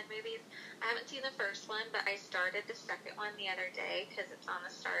Spider-Man movies. I haven't seen the first one, but I started the second one the other day because it's on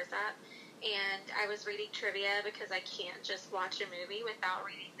the Stars app. And I was reading trivia because I can't just watch a movie without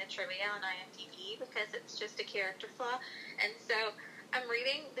reading the trivia on IMDb because it's just a character flaw. And so I'm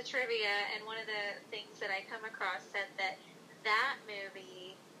reading the trivia, and one of the things that I come across said that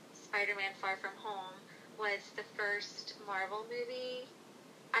movie, Spider-Man Far From Home, was the first Marvel movie.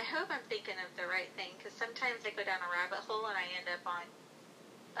 I hope I'm thinking of the right thing, because sometimes I go down a rabbit hole and I end up on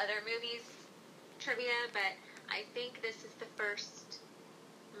other movies trivia, but I think this is the first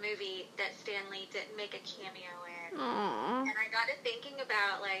movie that Stan Lee didn't make a cameo in. Aww. And I got to thinking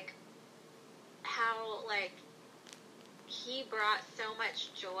about, like, how, like, he brought so much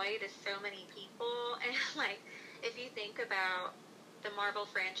joy to so many people, and, like, if you think about the Marvel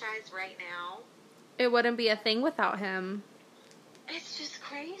franchise right now, it wouldn't be a thing without him. It's just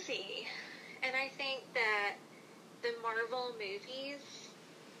crazy. And I think that the Marvel movies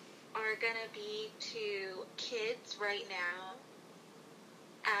are going to be to kids right now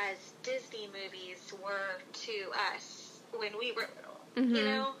as Disney movies were to us when we were little. Mm-hmm. You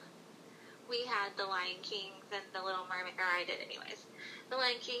know? We had the Lion Kings and the Little Mermaid, or I did anyways. The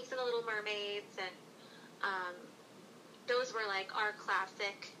Lion Kings and the Little Mermaids, and those were like our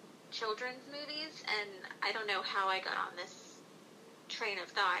classic children's movies, and I don't know how I got on this train of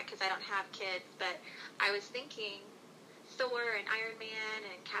thought because I don't have kids, but I was thinking Thor and Iron Man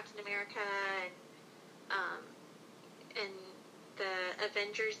and Captain America and the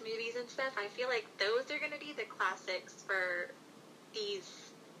Avengers movies and stuff. I feel like those are going to be the classics for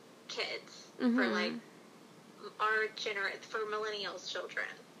these kids, for like our for millennials children.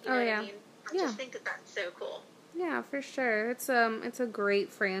 You know what I mean? I just think that that's so cool. Yeah, for sure. It's a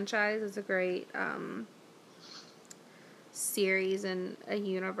great franchise. It's a great series and a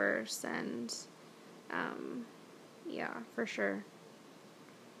universe, and yeah, for sure.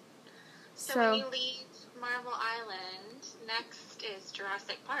 So when you leave Marvel Island, next is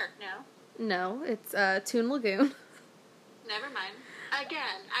Jurassic Park, no? No, it's Toon Lagoon. Never mind.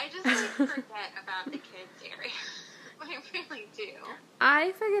 Again, I just like forget about the kids area. I really do.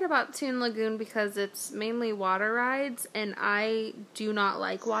 I forget about Toon Lagoon because it's mainly water rides, and I do not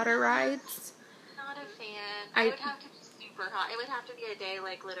like water rides. Not a fan. I would have to be super hot. It would have to be a day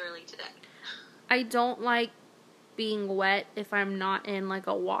like literally today. I don't like being wet if I'm not in like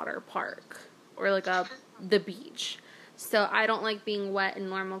a water park or like the beach. So I don't like being wet in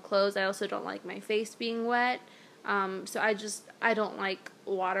normal clothes. I also don't like my face being wet. So I don't like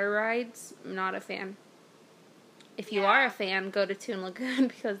water rides. I'm not a fan. If you are a fan, go to Toon Lagoon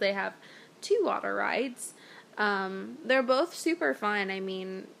because they have 2 water rides. They're both super fun. I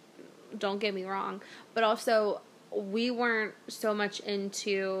mean, don't get me wrong. But also, we weren't so much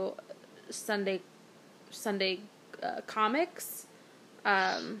into Sunday comics.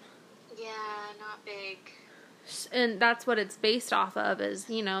 Yeah, not big. And that's what it's based off of, is,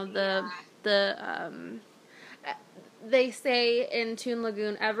 you know, they say in Toon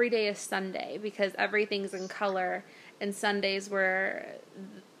Lagoon every day is Sunday because everything's in color, and Sundays were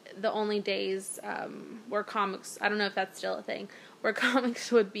the only days where comics, I don't know if that's still a thing, where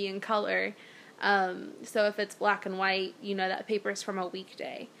comics would be in color. So if it's black and white, you know that paper's from a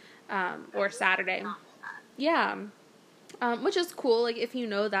weekday or Saturday. Yeah. Which is cool, like, if you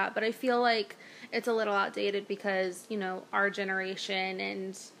know that, but I feel like it's a little outdated because, you know, our generation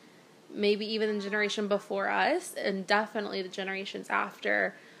and maybe even the generation before us, and definitely the generations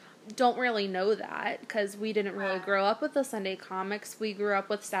after, don't really know that because we didn't really grow up with the Sunday comics. We grew up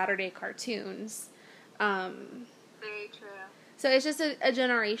with Saturday cartoons. Very true. So it's just a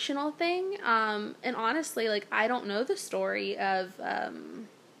generational thing. And honestly, like, I don't know the story of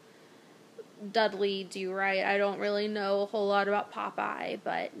Dudley Do Right. I don't really know a whole lot about Popeye,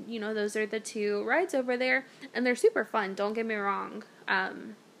 but, you know, those are the 2 rides over there, and they're super fun, don't get me wrong.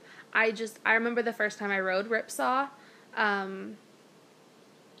 I remember the first time I rode Ripsaw,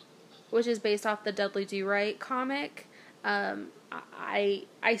 which is based off the Dudley Do Right comic. I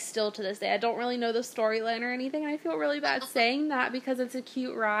still, to this day, I don't really know the storyline or anything, and I feel really bad saying that because it's a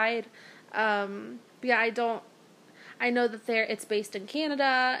cute ride. But yeah, I know that it's based in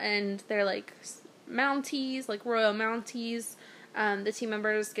Canada, and they're like Mounties, like royal Mounties. The team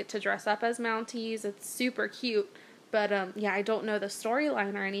members get to dress up as Mounties. It's super cute. But, yeah, I don't know the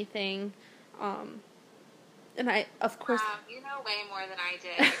storyline or anything. And I, of course... Wow, you know way more than I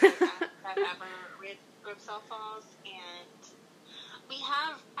did. I've ever read Ripsaw Falls, and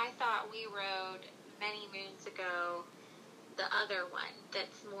I thought we rode many moons ago the other one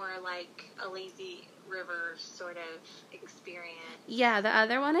that's more like a lazy river sort of experience. Yeah, the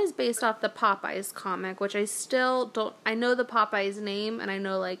other one is based off the Popeyes comic, which I still don't... I know the Popeyes name, and I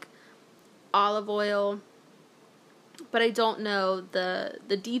know, like, olive oil, but I don't know the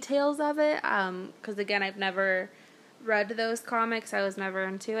details of it, because, again, I've never read those comics. I was never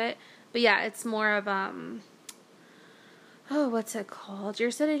into it. But, yeah, it's more of, what's it called?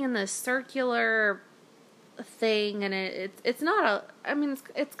 You're sitting in this circular thing, and it's not a... I mean,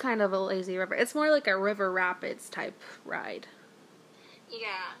 it's kind of a lazy river. It's more like a river rapids type ride.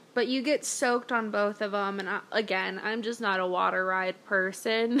 Yeah. But you get soaked on both of them, and I'm just not a water ride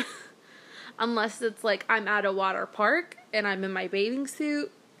person. Unless it's like I'm at a water park, and I'm in my bathing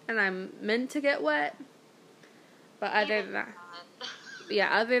suit, and I'm meant to get wet. But other than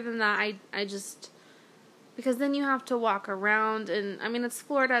that, I just... Because then you have to walk around, and, I mean, it's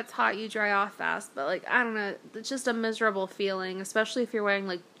Florida, it's hot, you dry off fast, but, like, I don't know, it's just a miserable feeling, especially if you're wearing,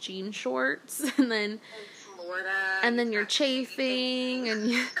 like, jean shorts, and then... And then you're chafing, and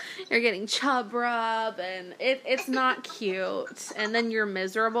you're getting chub rub, and it's not cute. And then you're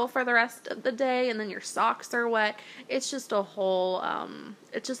miserable for the rest of the day, and then your socks are wet. It's just a whole,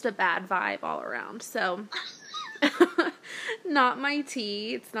 it's just a bad vibe all around. So, not my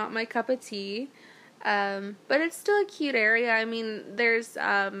tea. It's not my cup of tea. But it's still a cute area. I mean, there's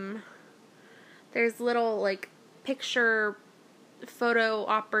little, like, picture photo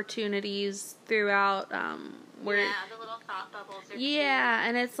opportunities throughout, where... Yeah, the little thought bubbles are cute.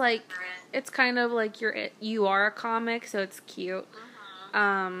 And it's like, it's kind of like you are a comic, so it's cute.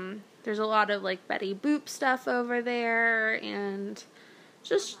 Mm-hmm. There's a lot of, like, Betty Boop stuff over there, and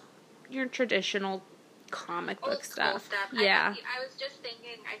just your traditional comic book stuff. Yeah. I was just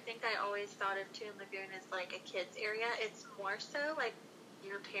thinking, I think I always thought of Toon Lagoon as, like, a kid's area. It's more so, like,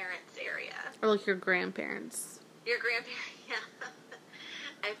 your parents' area. Or, like, your grandparents. Your grandparents, yeah.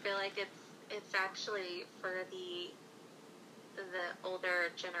 I feel like it's actually for the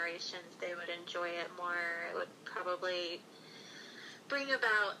older generations, they would enjoy it more. It would probably bring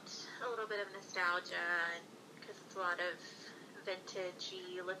about a little bit of nostalgia, because it's a lot of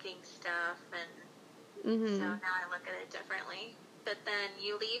vintage-y looking stuff, and so now I look at it differently. But then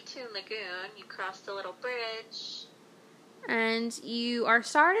you leave Toon Lagoon, you cross the little bridge, and you are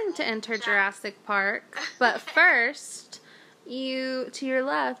starting to enter Jurassic Park, but first, to your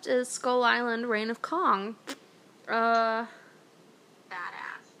left is Skull Island, Reign of Kong. Badass.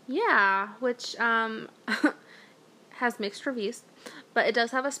 Yeah, which, has mixed reviews, but it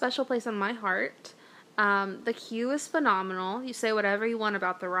does have a special place in my heart. The queue is phenomenal. You say whatever you want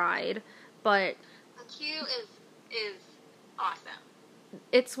about the ride, but... The queue is awesome.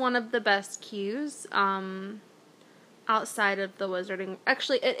 It's one of the best queues, outside of the Wizarding...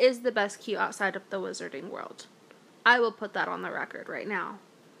 Actually, it is the best queue outside of the Wizarding World. I will put that on the record right now.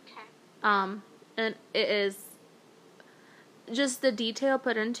 Okay. And it is... Just the detail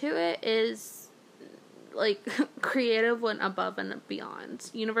put into it is, like, creative went above and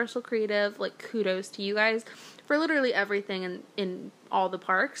beyond. Universal Creative, like, kudos to you guys for literally everything in all the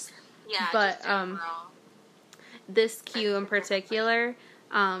parks. Yeah, but, just overall. This queue in particular,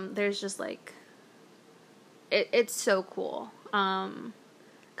 there's just, like... It's so cool.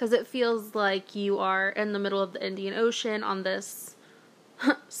 Because it feels like you are in the middle of the Indian Ocean on this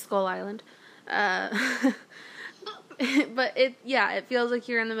Skull Island. But it feels like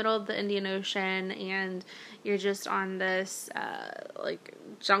you're in the middle of the Indian Ocean, and you're just on this, like,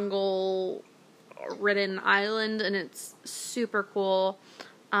 jungle-ridden island, and it's super cool.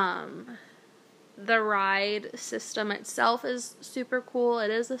 The ride system itself is super cool. It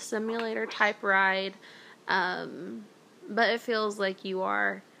is a simulator-type ride, but it feels like you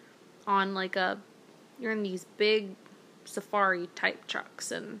are on, like, you're in these big safari-type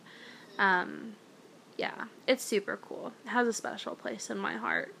trucks, and, yeah, it's super cool. It has a special place in my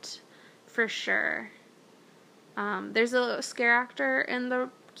heart, for sure. There's a scare actor in the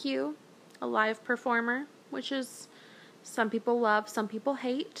queue, a live performer, which is, some people love, some people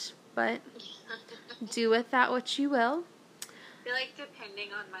hate, but do with that what you will. I feel like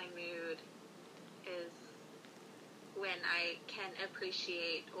depending on my mood is when I can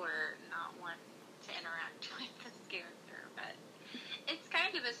appreciate or not want to interact with this character, but it's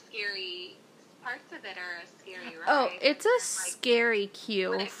kind of a scary... Parts of it are a scary ride. Oh, it's a scary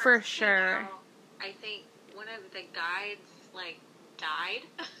queue, for sure. I think one of the guides, like, died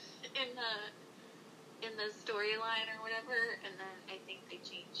in the storyline or whatever, and then I think they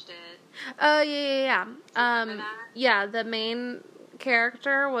changed it. Oh, yeah. Yeah, the main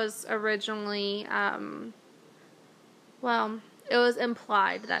character was originally, well, It was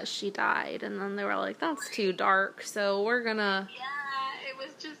implied that she died, and then they were like, that's too dark, so we're gonna... Yeah, it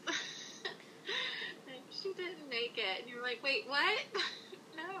was just... she didn't make it. And you're like, wait, what?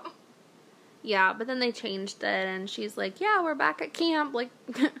 No. Yeah, but then they changed it, and she's like, yeah, we're back at camp, like,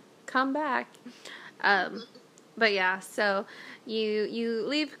 come back. But yeah, so you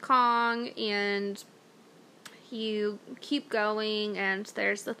leave Kong, and you keep going, and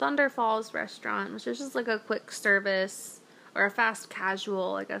there's the Thunder Falls restaurant, which is just like a quick service, or a fast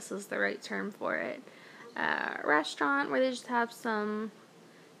casual, I guess is the right term for it, restaurant where they just have some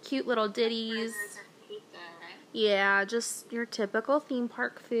cute little ditties. Yeah, just your typical theme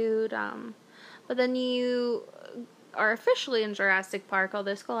park food. But then you are officially in Jurassic Park,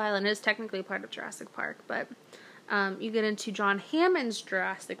 although Skull Island is technically part of Jurassic Park, but you get into John Hammond's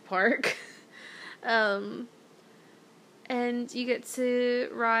Jurassic Park. And you get to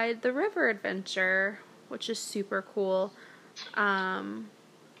ride the river adventure, which is super cool. And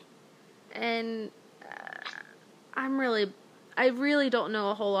I really don't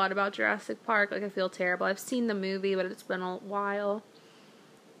know a whole lot about Jurassic Park. Like, I feel terrible. I've seen the movie, but it's been a while.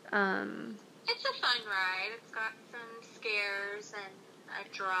 It's a fun ride. It's got some scares and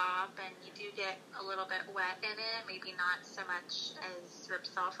a drop, and you do get a little bit wet in it. Maybe not so much as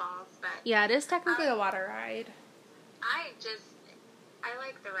Ripsaw Falls, but... Yeah, it is technically a water ride. I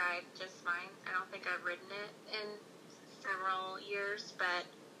like the ride just fine. I don't think I've ridden it in several years, but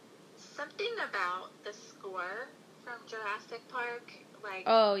something about the score from Jurassic Park, like...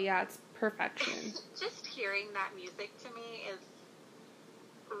 Oh, yeah, it's perfection. Just hearing that music to me is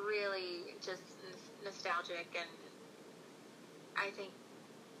really just nostalgic, and I think...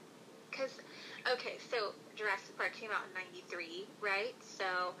 Because, okay, so Jurassic Park came out in 93, right?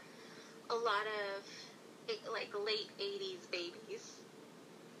 So a lot of, like, late 80s babies.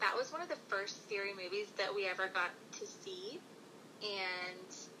 That was one of the first scary movies that we ever got to see,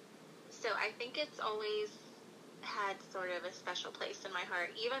 and so I think it's always had sort of a special place in my heart,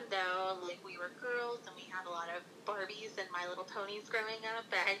 even though, like, we were girls and we had a lot of Barbies and My Little Ponies growing up,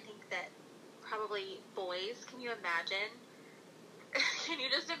 but I think that probably boys, can you imagine? Can you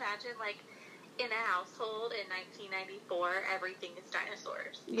just imagine, like, in a household in 1994, everything is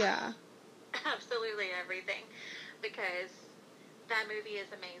dinosaurs? Yeah. Absolutely everything, because that movie is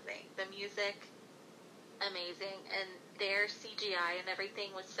amazing. The music, amazing, and their CGI and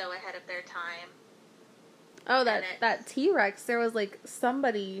everything was so ahead of their time. Oh, that T-Rex, there was, like,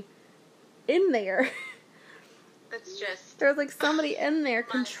 somebody in there. That's just... There was, like, somebody in there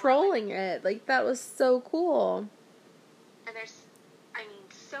controlling it. Like, that was so cool. And there's, I mean,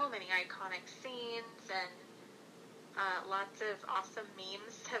 so many iconic scenes, and lots of awesome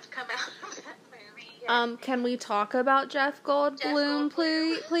memes have come out of that movie. Can we talk about Jeff Goldblum,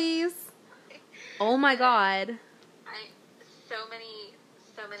 please? Oh my god. So many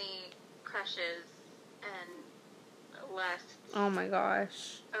crushes and lusts. Oh my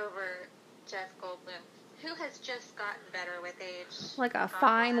gosh. Over Jeff Goldblum, who has just gotten better with age. Like a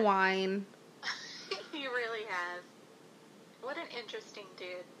fine wine. He really has. What an interesting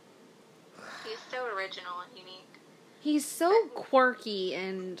dude. He's so original and unique. He's so quirky,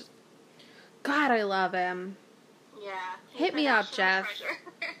 and God, I love him. Yeah. Hit me up, Jeff.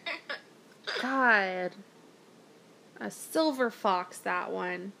 God. A silver fox, that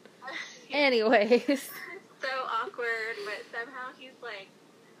one. Anyways. So awkward, but somehow he's, like,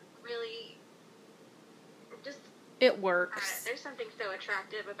 really just... It works. There's something so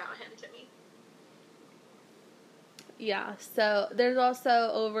attractive about him to me. Yeah, so there's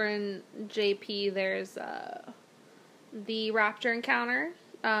also over in JP, there's the raptor encounter,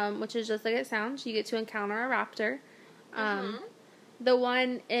 which is just like it sounds. You get to encounter a raptor. The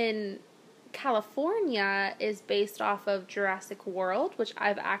one in California is based off of Jurassic World, which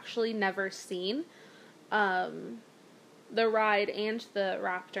I've actually never seen. The ride and the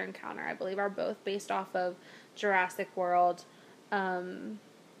raptor encounter, I believe, are both based off of Jurassic World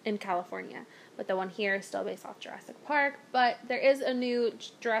in California. But the one here is still based off Jurassic Park. But there is a new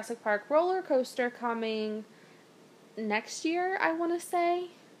Jurassic Park roller coaster coming next year, I want to say.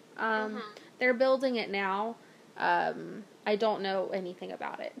 They're building it now. I don't know anything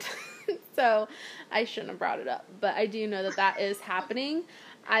about it. So I shouldn't have brought it up. But I do know that is happening.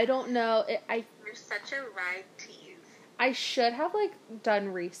 I don't know. You're such a ride tease. I should have, like, done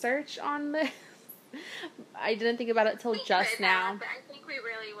research on this. I didn't think about it till just now. But I think we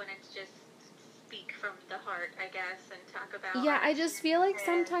really wanted to just speak from the heart, I guess, and talk about... Yeah, I just feel like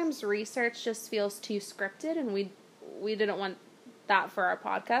sometimes research just feels too scripted, and we didn't want that for our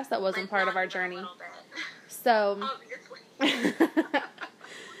podcast. That wasn't part of our journey. So... Obviously.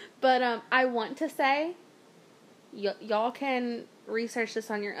 But I want to say y'all can research this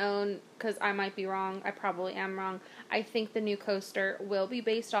on your own, because I might be wrong. I probably am wrong. I think the new coaster will be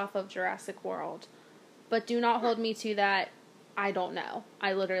based off of Jurassic World. But do not hold me to that. I don't know.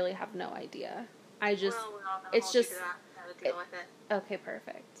 I literally have no idea. I just... Well, we're all gonna it's hold just... you to that. How to deal with it. Okay,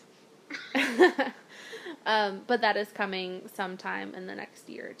 perfect. But that is coming sometime in the next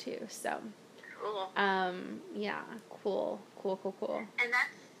year or two, so... Cool. Yeah, cool. And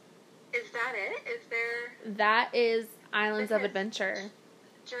is that it? Is there... That is Islands of Adventure.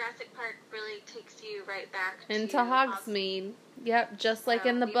 Jurassic Park really takes you right back into Hogsmeade. Yep, just like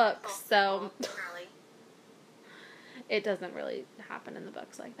in the books, so... It doesn't really happen in the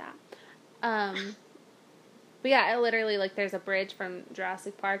books like that. But yeah, it literally, like, there's a bridge from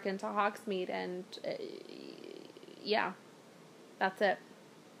Jurassic Park into Hogsmeade, and yeah, that's it.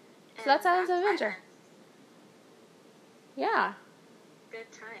 So that's Islands of Adventure. Yeah.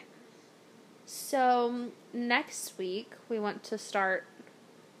 Good times. So next week we want to start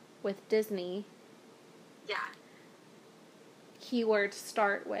with Disney. Yeah. Keyword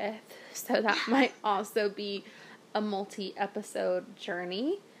start with. So that might also be a multi-episode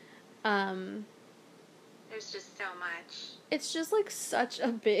journey. There's just so much. It's just like such a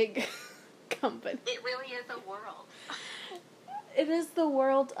big company. It really is a world. It is the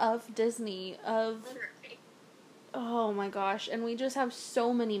world of Disney, of... Literally. Oh my gosh, and we just have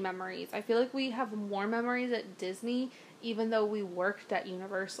so many memories. I feel like we have more memories at Disney, even though we worked at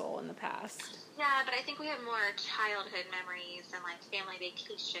Universal in the past. Yeah, but I think we have more childhood memories and, like, family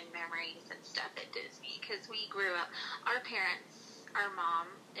vacation memories and stuff at Disney, because we grew up... Our parents, our mom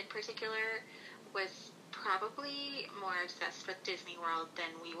in particular, was probably more obsessed with Disney World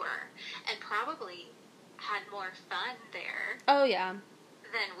than we were, and probably had more fun there. Oh, yeah.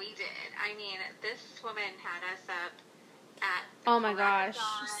 Than we did. I mean, this woman had us up at oh my gosh,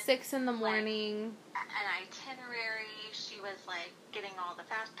 6 in the morning. Like, an itinerary. She was like getting all the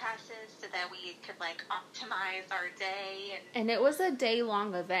fast passes so that we could like optimize our day. And it was a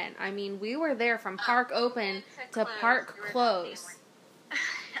day-long event. I mean, we were there from park open to park close. Yeah.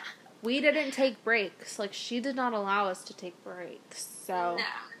 We didn't take breaks. Like, she did not allow us to take breaks. So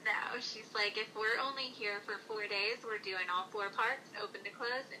No. She's like, if we're only here for 4 days, we're doing all 4 parks, open to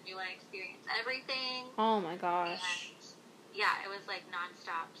close, and we want to experience everything. Oh my gosh. And, yeah, it was like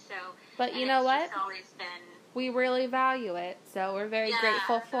nonstop. So, but you know what? It's always been... We really value it, so we're very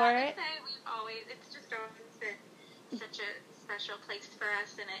grateful for it. It's just always been such a special place for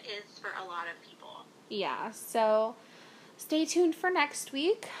us, and it is for a lot of people. Yeah, so stay tuned for next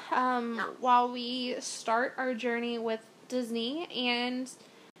week while we start our journey with Disney, and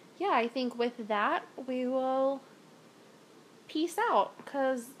yeah, I think with that we will peace out,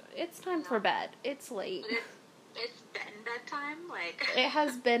 because it's time for bed. It's late. It's been bedtime, like... It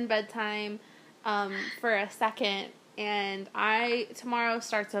has been bedtime for a second, and tomorrow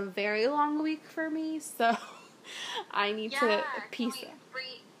starts a very long week for me, so I need to peace out. Can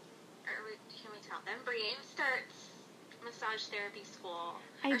we tell them? Brienne starts massage therapy school.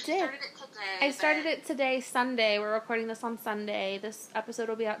 I did. Started it today. I started it today, Sunday. We're recording this on Sunday. This episode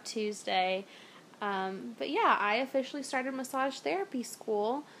will be out Tuesday. But yeah, I officially started massage therapy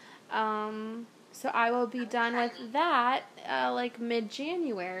school. So I will be done with that, like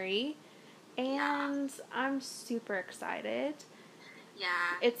mid-January. And I'm super excited. Yeah.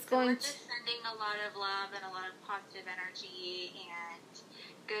 It's we're just sending a lot of love and a lot of positive energy and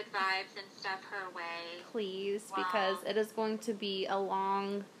good vibes and stuff her way. Please, because it is going to be a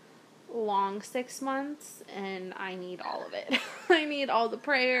long 6 months, and I need all of it. I need all the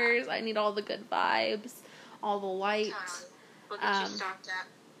prayers. I need all the good vibes, all the light. We'll get you stocked up.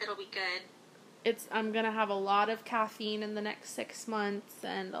 It'll be good. I'm gonna have a lot of caffeine in the next 6 months,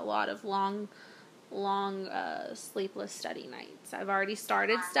 and a lot of long sleepless study nights. I've already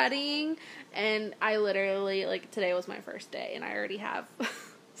started studying, and I literally, like, today was my first day, and I already have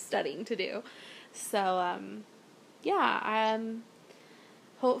studying to do. So,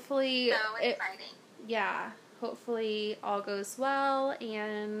 hopefully... So exciting. Hopefully all goes well,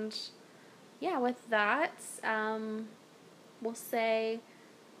 and, yeah, with that, we'll say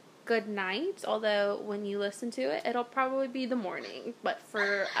good night, although when you listen to it, it'll probably be the morning, but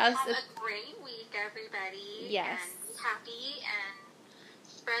for us... Have a great week, everybody. Yes. And be happy, and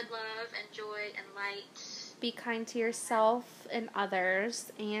spread love and joy and light. Be kind to yourself and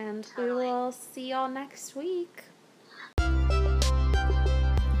others, and we will see y'all next week.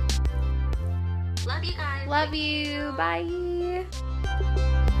 Love you guys. Love you. Bye.